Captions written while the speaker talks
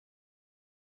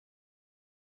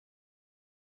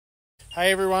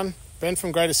Hey everyone, Ben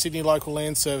from Greater Sydney Local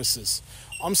Land Services.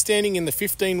 I'm standing in the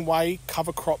 15-way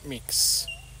cover crop mix.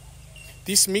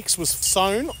 This mix was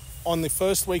sown on the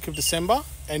first week of December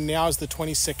and now is the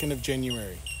 22nd of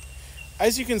January.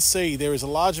 As you can see, there is a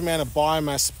large amount of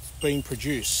biomass being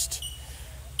produced.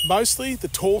 Mostly the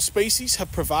tall species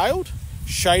have prevailed,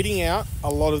 shading out a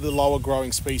lot of the lower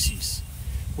growing species.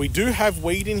 We do have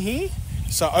weed in here,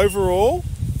 so overall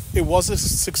it was a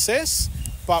success,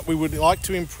 but we would like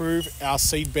to improve our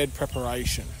seed bed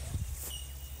preparation.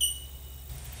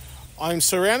 I'm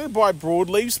surrounded by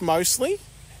broadleaves mostly,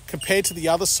 compared to the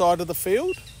other side of the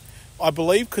field. I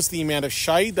believe because the amount of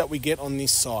shade that we get on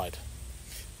this side.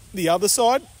 The other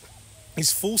side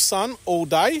is full sun all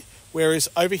day, whereas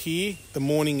over here the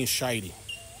morning is shady.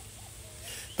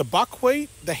 The buckwheat,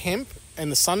 the hemp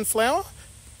and the sunflower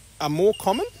are more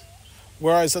common,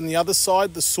 whereas on the other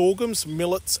side the sorghums,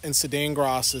 millets and sudan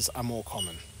grasses are more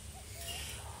common.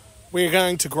 We're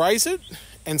going to graze it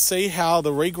and see how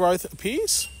the regrowth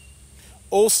appears.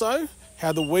 Also,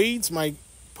 how the weeds may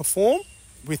perform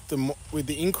with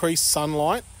the increased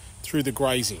sunlight through the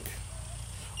grazing.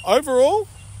 Overall,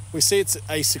 we see it's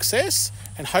a success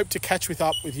and hope to catch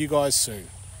up with you guys soon.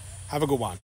 Have a good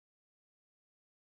one.